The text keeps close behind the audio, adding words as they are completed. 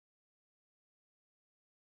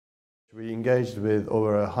We engaged with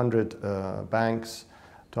over 100 banks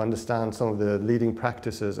to understand some of the leading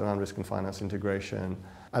practices around risk and finance integration.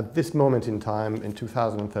 At this moment in time, in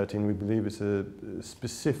 2013, we believe it's a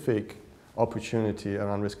specific opportunity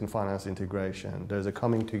around risk and finance integration. There's a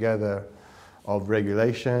coming together of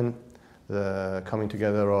regulation, the coming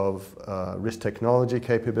together of risk technology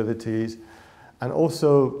capabilities, and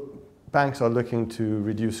also banks are looking to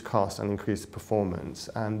reduce costs and increase performance.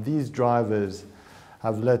 And these drivers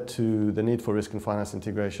have led to the need for risk and finance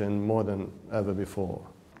integration more than ever before.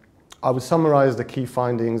 I would summarize the key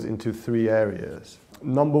findings into three areas.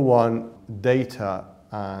 Number one, data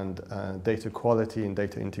and data quality and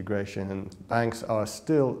data integration. Banks are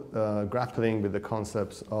still grappling with the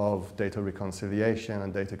concepts of data reconciliation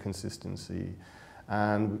and data consistency.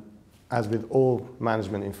 And as with all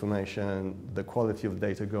management information, the quality of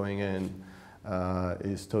data going in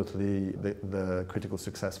is totally the critical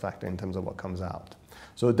success factor in terms of what comes out.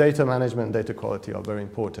 So data management and data quality are very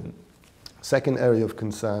important. Second area of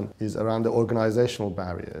concern is around the organizational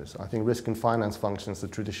barriers. I think risk and finance functions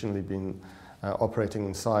have traditionally been operating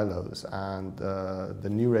in silos, and the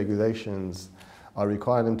new regulations are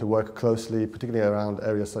requiring them to work closely, particularly around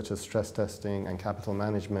areas such as stress testing and capital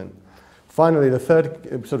management. Finally, the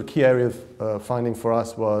third sort of key area of finding for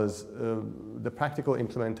us was the practical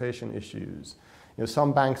implementation issues.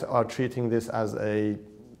 Some banks are treating this as a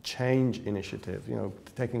change initiative,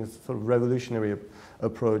 taking a sort of revolutionary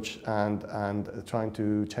approach and trying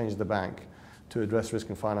to change the bank to address risk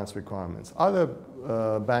and finance requirements. Other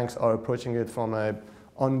banks are approaching it from an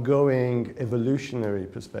ongoing evolutionary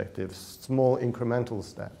perspective, small incremental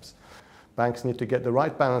steps. Banks need to get the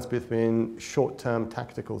right balance between short-term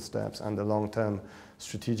tactical steps and the long-term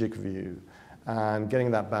strategic view. And getting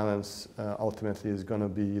that balance ultimately is going to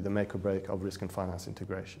be the make or break of risk and finance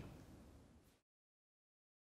integration.